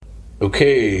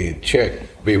Okay, check,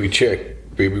 baby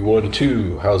 1,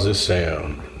 2. How's this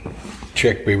sound?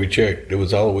 Check, baby, check. It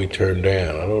was all the way turned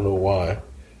down. I don't know why.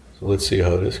 So let's see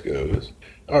how this goes.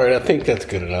 All right, I think that's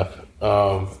good enough.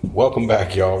 Welcome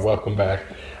back, y'all. Welcome back.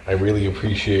 I really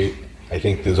appreciate. I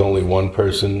think there's only one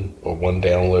person or one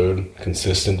download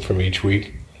consistent from each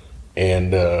week,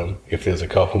 and if there's a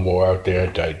couple more out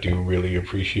there, I do really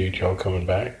appreciate y'all coming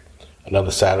back.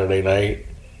 Another Saturday night.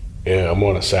 Yeah, I'm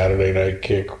on a Saturday night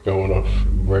kick, going off,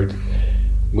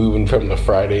 moving from the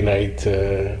Friday night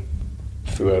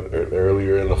throughout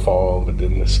earlier in the fall, but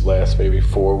then this last maybe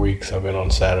 4 weeks I've been on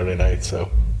Saturday night,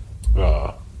 so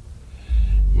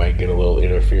might get a little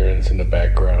interference in the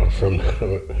background from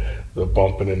the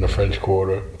bumping in the French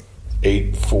Quarter.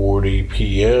 8:40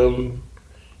 p.m.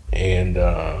 and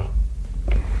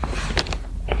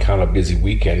kind of busy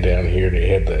weekend down here. They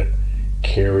had the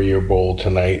Carrier Bowl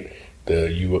tonight.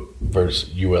 The versus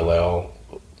ULL,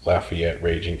 Lafayette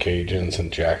Raging Cajuns,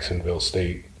 and Jacksonville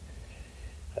State.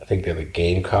 I think they're the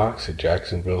Gamecocks at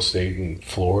Jacksonville State in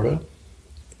Florida.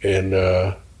 And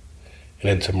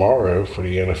then tomorrow for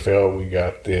the NFL, we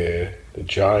got the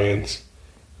Giants,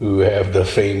 who have the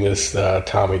famous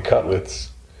Tommy Cutlets,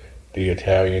 the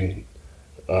Italian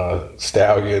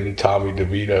stallion Tommy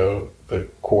DeVito, the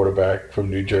quarterback from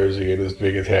New Jersey, and his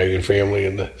big Italian family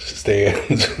in the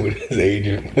stands with his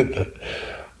agent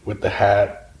with the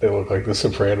hat. They look like the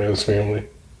Sopranos family.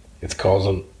 It's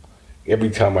causing, every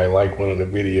time I like one of the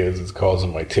videos, it's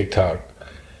causing my TikTok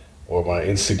or my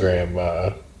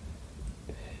Instagram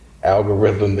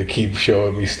algorithm to keep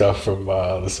showing me stuff from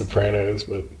the Sopranos.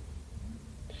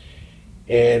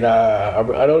 And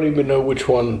I don't even know which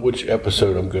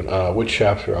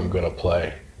chapter I'm gonna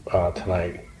play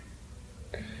tonight.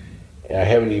 I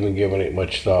haven't even given it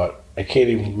much thought. I can't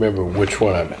even remember which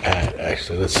one I'm at,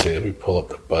 actually. Let's see. Let me pull up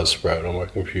the Buzzsprout on my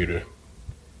computer.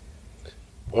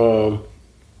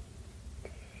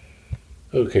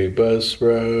 Okay,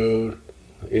 Buzzsprout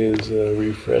is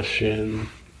refreshing.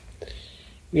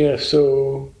 Yeah,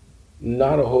 so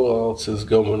not a whole lot else is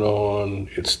going on.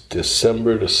 It's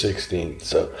December the 16th,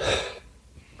 so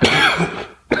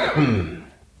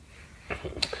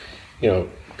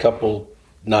couple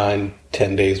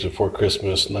 9-10 days before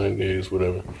Christmas, 9 days,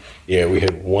 whatever. Yeah, we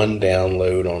had one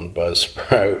download on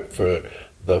Buzzsprout for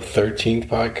the 13th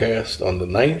podcast on the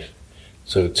 9th.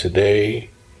 So today,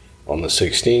 on the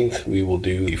 16th, we will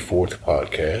do the 4th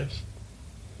podcast.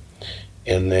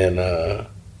 And then,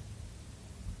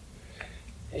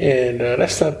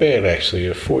 that's not bad, actually.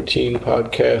 A 14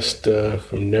 podcast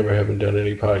from never having done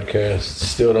any podcasts.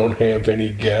 Still don't have any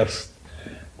guests.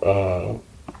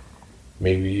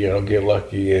 Maybe I'll get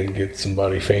lucky and get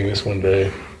somebody famous one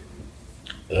day.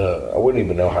 I wouldn't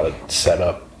even know how to set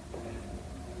up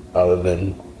other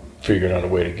than figuring out a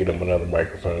way to get them another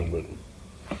microphone.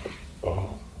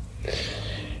 All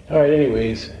right,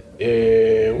 anyways,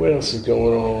 what else is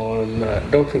going on? I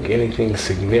don't think anything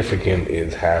significant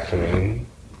is happening.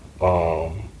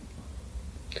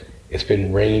 It's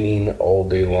been raining all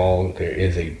day long. There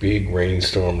is a big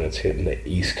rainstorm that's hitting the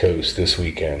East Coast this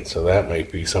weekend, so that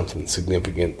might be something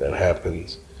significant that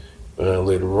happens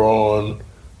later on.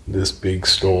 This big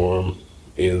storm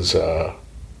is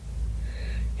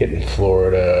hitting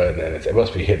Florida, and then it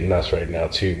must be hitting us right now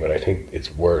too, but I think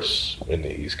it's worse in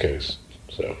the East Coast.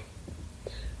 So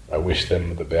I wish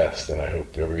them the best, and I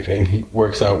hope everything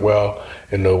works out well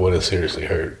and no one is seriously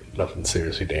hurt, nothing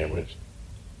seriously damaged.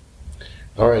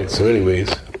 All right, so anyways,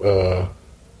 all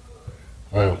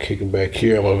right, I'm kicking back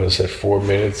here. I'm going to set 4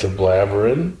 minutes of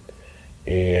blabbering,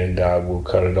 and I will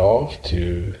cut it off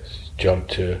to jump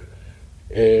to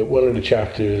one of the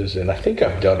chapters, and I think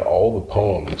I've done all the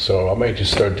poems, so I might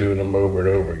just start doing them over and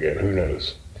over again. Who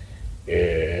knows?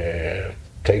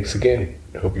 Thanks again.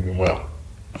 I hope you've been well.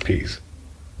 Peace.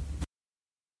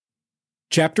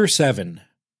 Chapter 7,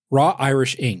 Raw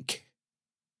Irish Ink.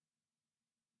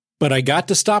 But I got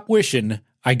to stop wishing,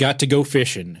 I got to go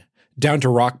fishing, down to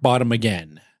rock bottom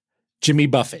again. Jimmy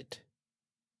Buffett.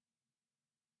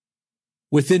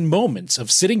 Within moments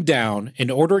of sitting down and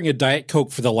ordering a Diet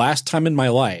Coke for the last time in my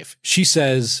life, she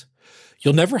says,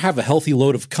 "You'll never have a healthy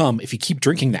load of cum if you keep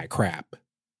drinking that crap."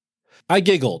 I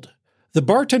giggled. The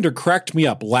bartender cracked me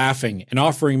up laughing and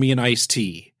offering me an iced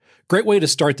tea. Great way to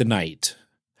start the night.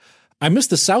 I miss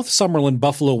the South Summerlin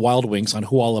Buffalo Wild Wings on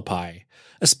Hualapai,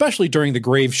 especially during the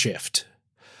grave shift.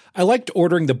 I liked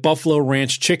ordering the Buffalo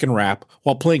Ranch chicken wrap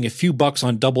while playing a few bucks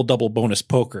on double-double bonus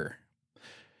poker.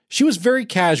 She was very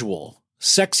casual,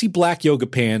 sexy black yoga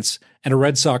pants and a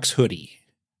Red Sox hoodie.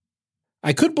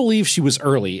 I could believe she was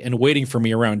early and waiting for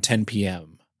me around 10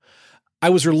 p.m. I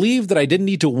was relieved that I didn't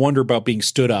need to wonder about being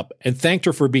stood up and thanked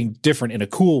her for being different in a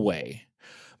cool way.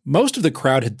 Most of the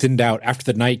crowd had thinned out after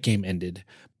the night game ended,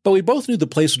 but we both knew the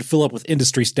place would fill up with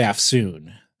industry staff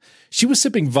soon. She was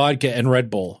sipping vodka and Red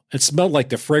Bull and smelled like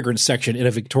the fragrance section in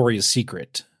a Victoria's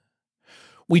Secret.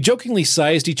 We jokingly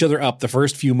sized each other up the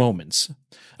first few moments.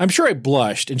 I'm sure I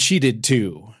blushed, and she did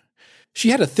too.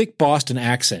 She had a thick Boston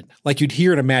accent, like you'd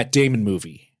hear in a Matt Damon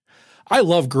movie. I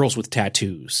love girls with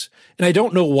tattoos, and I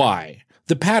don't know why.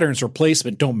 The patterns or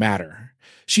placement don't matter.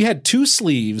 She had 2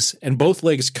 sleeves and both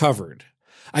legs covered.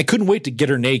 I couldn't wait to get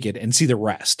her naked and see the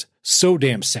rest. So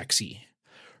damn sexy.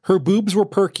 Her boobs were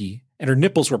perky, and her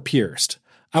nipples were pierced.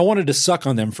 I wanted to suck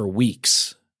on them for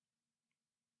weeks.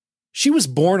 She was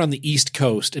born on the East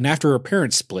Coast, and after her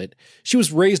parents split, she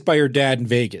was raised by her dad in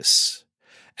Vegas.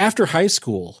 After high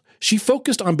school, she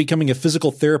focused on becoming a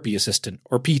physical therapy assistant,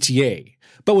 or PTA,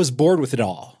 but was bored with it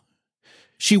all.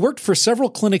 She worked for several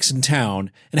clinics in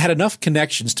town and had enough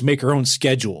connections to make her own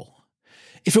schedule.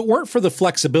 If it weren't for the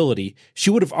flexibility, she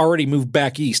would have already moved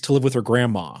back east to live with her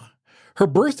grandma. Her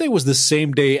birthday was the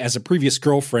same day as a previous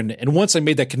girlfriend, and once I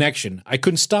made that connection, I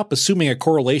couldn't stop assuming a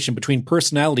correlation between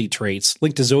personality traits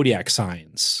linked to zodiac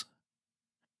signs.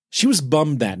 She was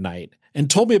bummed that night and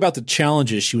told me about the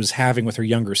challenges she was having with her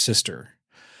younger sister.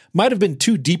 Might have been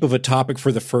too deep of a topic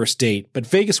for the first date, but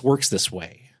Vegas works this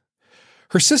way.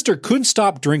 Her sister couldn't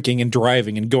stop drinking and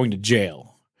driving and going to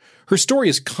jail. Her story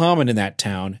is common in that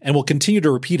town and will continue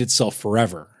to repeat itself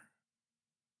forever.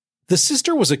 The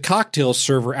sister was a cocktail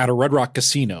server at a Red Rock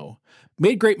casino,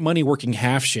 made great money working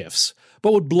half shifts,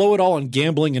 but would blow it all on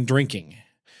gambling and drinking.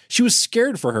 She was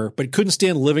scared for her, but couldn't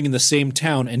stand living in the same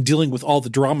town and dealing with all the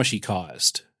drama she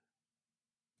caused.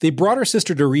 They brought her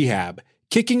sister to rehab,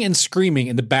 kicking and screaming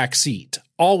in the back seat,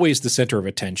 always the center of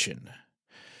attention.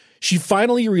 She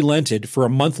finally relented for a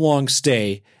month-long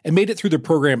stay and made it through the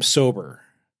program sober.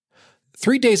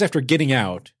 3 days after getting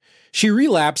out, she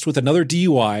relapsed with another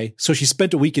DUI, so she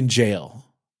spent a week in jail.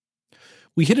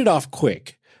 We hit it off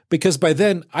quick, because by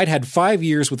then I'd had 5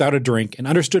 years without a drink and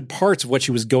understood parts of what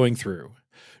she was going through.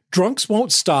 Drunks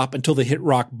won't stop until they hit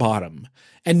rock bottom,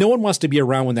 and no one wants to be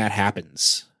around when that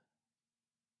happens.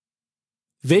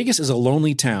 Vegas is a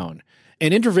lonely town,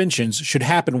 and interventions should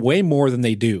happen way more than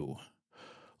they do.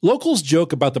 Locals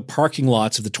joke about the parking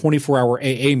lots of the 24-hour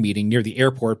AA meeting near the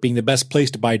airport being the best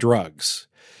place to buy drugs.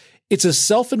 It's a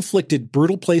self-inflicted,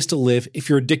 brutal place to live if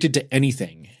you're addicted to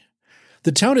anything.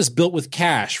 The town is built with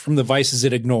cash from the vices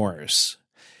it ignores.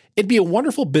 It'd be a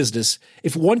wonderful business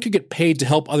if one could get paid to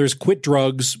help others quit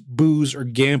drugs, booze, or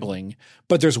gambling,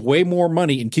 but there's way more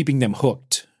money in keeping them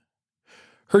hooked.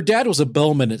 Her dad was a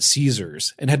bellman at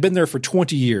Caesars and had been there for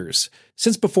 20 years,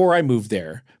 since before I moved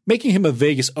there, making him a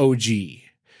Vegas OG.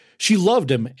 She loved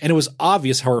him, and it was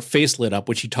obvious how her face lit up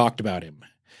when she talked about him.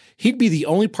 He'd be the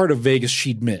only part of Vegas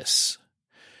she'd miss.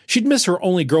 She'd miss her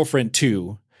only girlfriend,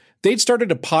 too. They'd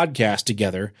started a podcast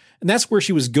together, and that's where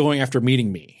she was going after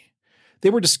meeting me.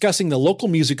 They were discussing the local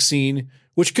music scene,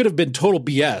 which could have been total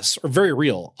BS or very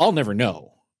real, I'll never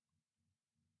know.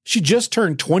 She just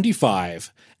turned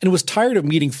 25 and was tired of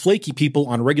meeting flaky people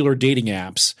on regular dating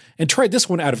apps and tried this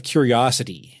one out of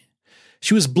curiosity.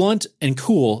 She was blunt and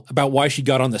cool about why she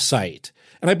got on the site,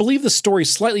 and I believe the story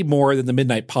slightly more than the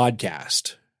Midnight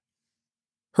Podcast.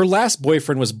 Her last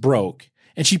boyfriend was broke,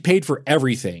 and she paid for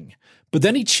everything, but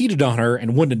then he cheated on her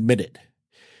and wouldn't admit it.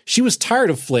 She was tired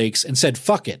of flakes and said,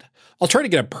 "Fuck it, I'll try to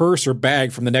get a purse or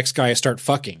bag from the next guy I start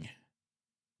fucking."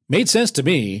 Made sense to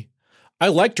me. I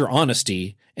liked her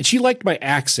honesty, and she liked my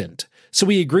accent, so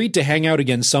we agreed to hang out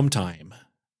again sometime.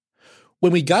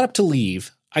 When we got up to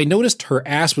leave, I noticed her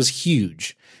ass was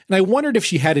huge, and I wondered if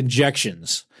she had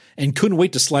injections, and couldn't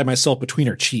wait to slide myself between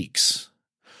her cheeks.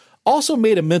 Also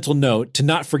made a mental note to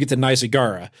not forget the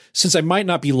Nizagara, since I might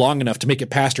not be long enough to make it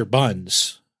past her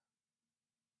buns.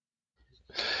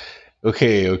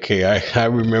 Okay, I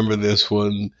remember this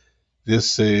one.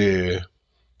 This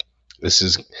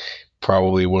is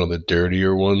probably one of the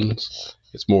dirtier ones.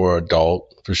 It's more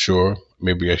adult, for sure.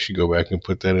 Maybe I should go back and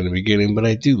put that in the beginning, but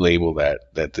I do label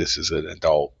that this is an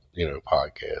adult,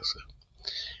 podcast.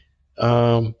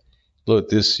 Look,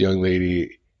 this young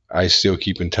lady, I still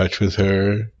keep in touch with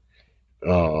her.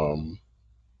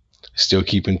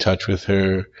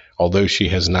 Although she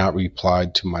has not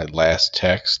replied to my last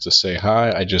text to say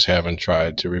hi. I just haven't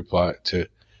tried to reply to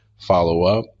follow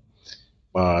up.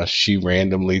 She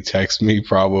randomly texted me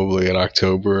probably in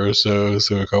October or so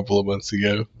a couple of months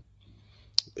ago.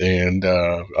 And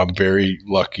I'm very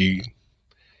lucky,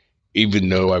 even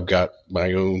though I've got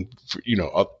my own,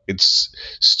 it's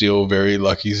still a very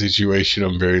lucky situation.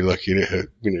 I'm very lucky to,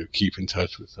 keep in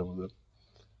touch with some of them.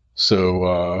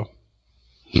 So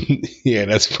Yeah,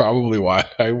 that's probably why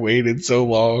I waited so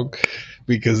long,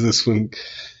 because this one,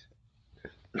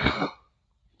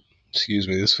 excuse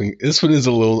me, this one is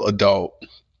a little adult.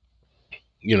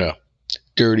 You know,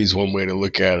 dirty's one way to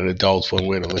look at it, adult's one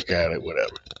way to look at it,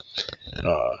 whatever.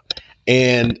 Uh,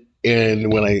 and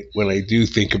when I do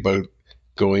think about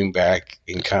going back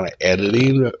and kind of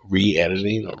editing,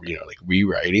 re-editing, or like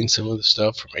rewriting some of the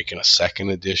stuff or making a second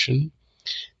edition,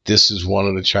 this is one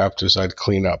of the chapters I'd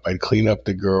clean up. I'd clean up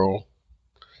the girl.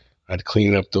 I'd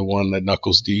clean up the one that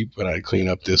knuckles deep, and I'd clean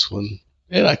up this one,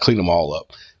 and I'd clean them all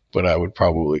up. But I would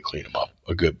probably clean them up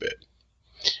a good bit.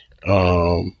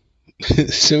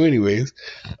 So, anyways,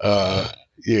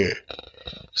 yeah,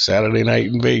 Saturday night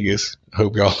in Vegas.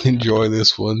 Hope y'all enjoy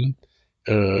this one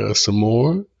some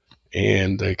more.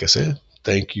 And like I said,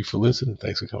 thank you for listening.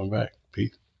 Thanks for coming back.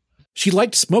 Peace. She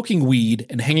liked smoking weed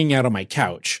and hanging out on my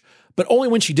couch, but only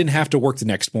when she didn't have to work the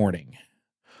next morning.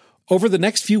 Over the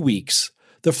next few weeks,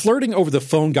 the flirting over the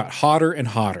phone got hotter and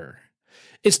hotter.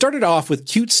 It started off with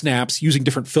cute snaps using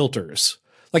different filters,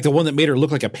 like the one that made her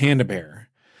look like a panda bear.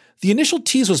 The initial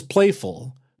tease was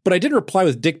playful, but I didn't reply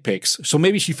with dick pics, so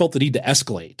maybe she felt the need to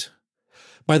escalate.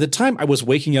 By the time I was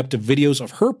waking up to videos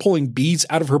of her pulling beads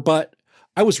out of her butt,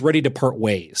 I was ready to part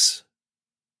ways.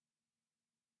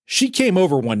 She came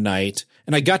over one night,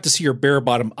 and I got to see her bare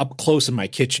bottom up close in my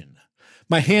kitchen.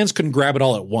 My hands couldn't grab it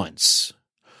all at once.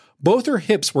 Both her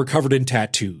hips were covered in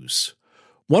tattoos.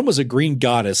 One was a green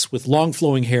goddess with long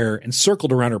flowing hair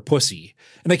encircled around her pussy,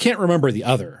 and I can't remember the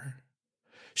other.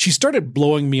 She started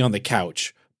blowing me on the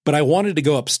couch, but I wanted to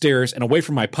go upstairs and away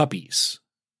from my puppies.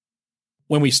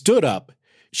 When we stood up,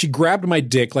 she grabbed my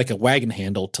dick like a wagon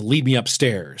handle to lead me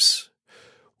upstairs.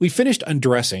 We finished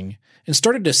undressing and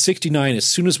started to 69 as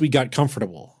soon as we got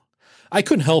comfortable. I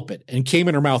couldn't help it and came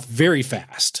in her mouth very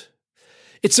fast.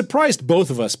 It surprised both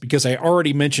of us because I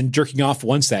already mentioned jerking off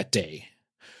once that day.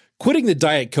 Quitting the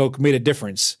Diet Coke made a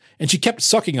difference, and she kept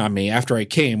sucking on me after I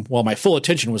came while my full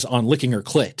attention was on licking her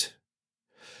clit.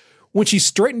 When she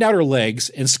straightened out her legs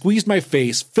and squeezed my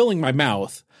face, filling my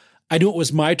mouth, I knew it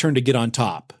was my turn to get on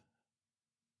top.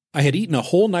 I had eaten a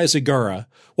whole Nizagara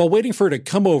while waiting for her to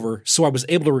come over, so I was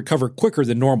able to recover quicker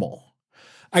than normal.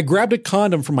 I grabbed a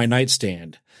condom from my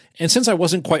nightstand, and since I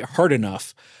wasn't quite hard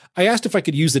enough, I asked if I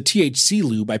could use the THC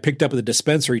lube I picked up at the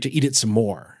dispensary to eat it some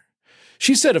more.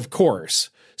 She said of course,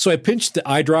 so I pinched the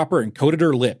eyedropper and coated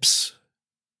her lips.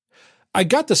 I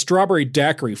got the strawberry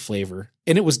daiquiri flavor,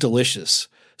 and it was delicious,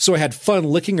 so I had fun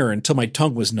licking her until my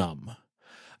tongue was numb.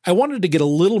 I wanted to get a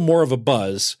little more of a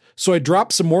buzz, so I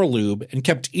dropped some more lube and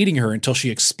kept eating her until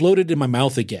she exploded in my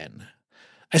mouth again.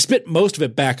 I spit most of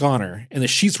it back on her, and the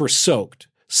sheets were soaked,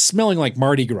 smelling like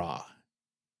Mardi Gras.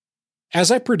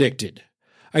 As I predicted,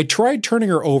 I tried turning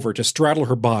her over to straddle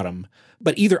her bottom,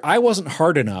 but either I wasn't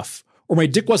hard enough or my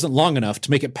dick wasn't long enough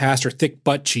to make it past her thick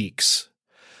butt cheeks.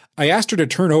 I asked her to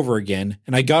turn over again,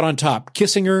 and I got on top,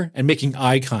 kissing her and making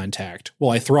eye contact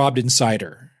while I throbbed inside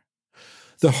her.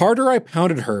 The harder I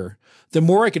pounded her, the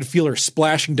more I could feel her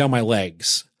splashing down my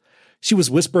legs. She was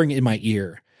whispering in my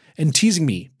ear and teasing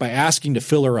me by asking to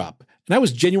fill her up, and I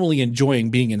was genuinely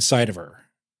enjoying being inside of her.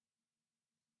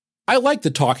 I like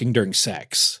the talking during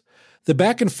sex. The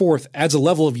back and forth adds a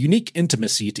level of unique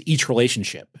intimacy to each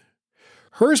relationship.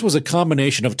 Hers was a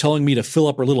combination of telling me to fill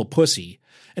up her little pussy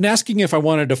and asking if I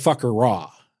wanted to fuck her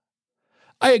raw.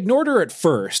 I ignored her at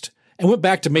first and went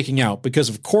back to making out because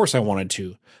of course I wanted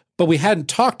to, but we hadn't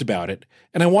talked about it,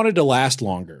 and I wanted to last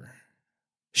longer.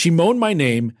 She moaned my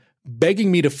name,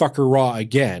 begging me to fuck her raw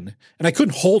again, and I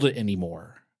couldn't hold it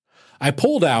anymore. I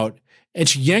pulled out, and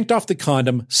she yanked off the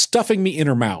condom, stuffing me in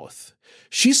her mouth.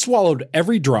 She swallowed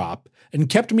every drop and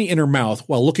kept me in her mouth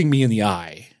while looking me in the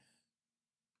eye.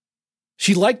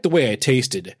 She liked the way I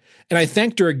tasted, and I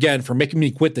thanked her again for making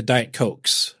me quit the Diet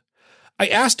Cokes. I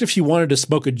asked if she wanted to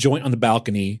smoke a joint on the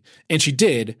balcony, and she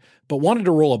did, but wanted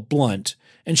to roll a blunt,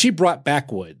 and she brought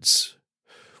backwoods.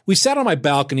 We sat on my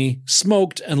balcony,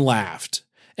 smoked, and laughed,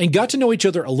 and got to know each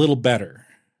other a little better.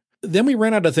 Then we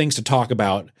ran out of things to talk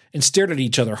about and stared at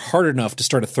each other hard enough to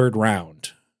start a third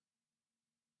round.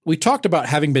 We talked about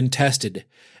having been tested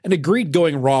and agreed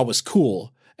going raw was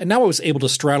cool, and now I was able to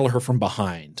straddle her from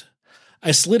behind.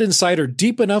 I slid inside her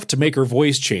deep enough to make her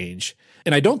voice change,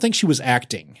 and I don't think she was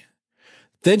acting.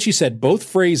 Then she said both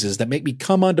phrases that make me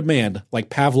come on demand like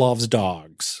Pavlov's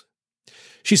dogs.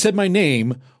 She said my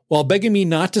name while begging me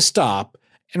not to stop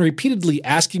and repeatedly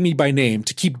asking me by name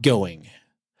to keep going.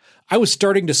 I was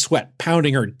starting to sweat,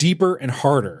 pounding her deeper and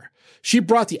harder. She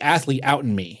brought the athlete out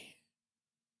in me.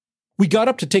 We got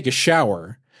up to take a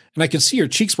shower, and I could see her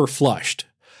cheeks were flushed.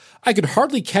 I could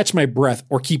hardly catch my breath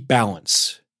or keep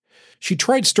balance. She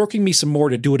tried stroking me some more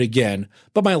to do it again,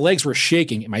 but my legs were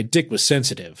shaking and my dick was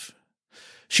sensitive.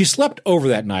 She slept over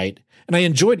that night, and I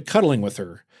enjoyed cuddling with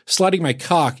her, sliding my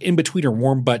cock in between her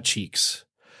warm butt cheeks.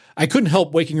 I couldn't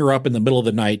help waking her up in the middle of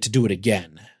the night to do it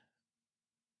again.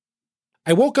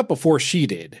 I woke up before she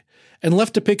did, and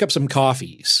left to pick up some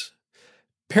coffees.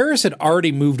 Paris had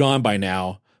already moved on by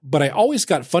now, but I always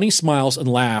got funny smiles and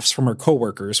laughs from her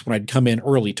coworkers when I'd come in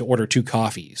early to order 2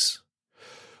 coffees.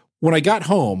 When I got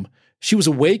home, she was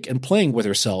awake and playing with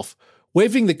herself,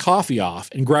 waving the coffee off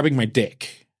and grabbing my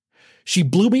dick. She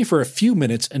blew me for a few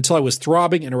minutes until I was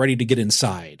throbbing and ready to get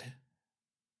inside.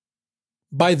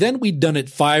 By then we'd done it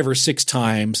 5 or 6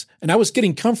 times, and I was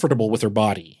getting comfortable with her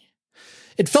body.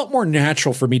 It felt more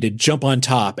natural for me to jump on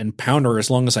top and pound her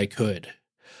as long as I could.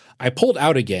 I pulled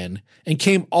out again and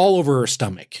came all over her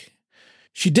stomach.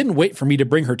 She didn't wait for me to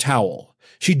bring her towel.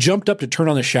 She jumped up to turn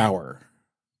on the shower.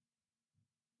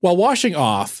 While washing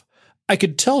off, I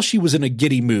could tell she was in a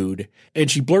giddy mood, and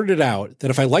she blurted out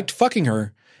that if I liked fucking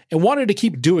her and wanted to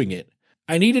keep doing it,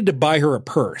 I needed to buy her a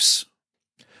purse.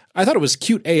 I thought it was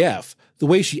cute AF, the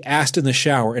way she asked in the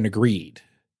shower and agreed.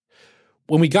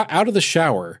 When we got out of the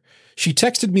shower, she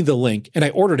texted me the link and I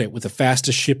ordered it with the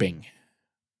fastest shipping.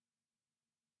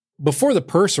 Before the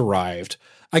purse arrived,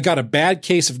 I got a bad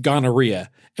case of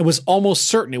gonorrhea and was almost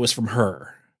certain it was from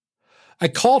her. I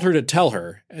called her to tell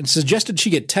her and suggested she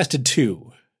get tested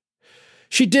too.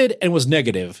 She did and was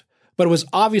negative, but it was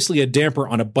obviously a damper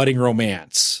on a budding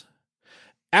romance.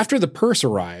 After the purse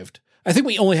arrived, I think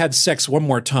we only had sex one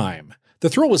more time. The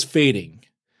thrill was fading,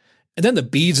 and then the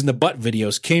beads and the butt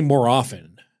videos came more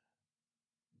often.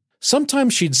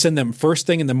 Sometimes she'd send them first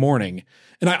thing in the morning,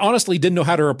 and I honestly didn't know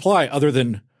how to reply other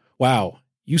than, "Wow,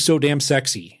 you so damn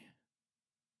sexy."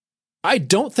 I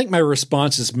don't think my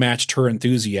responses matched her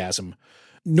enthusiasm,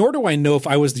 nor do I know if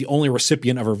I was the only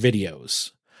recipient of her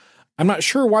videos. I'm not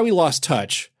sure why we lost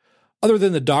touch, other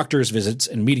than the doctor's visits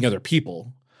and meeting other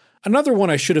people. Another one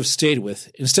I should have stayed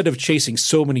with instead of chasing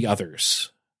so many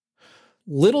others.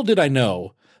 Little did I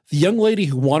know, the young lady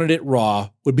who wanted it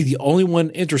raw would be the only one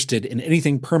interested in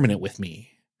anything permanent with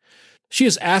me. She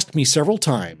has asked me several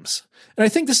times, and I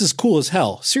think this is cool as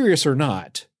hell, serious or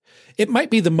not. It might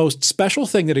be the most special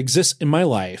thing that exists in my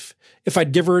life if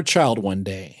I'd give her a child one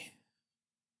day.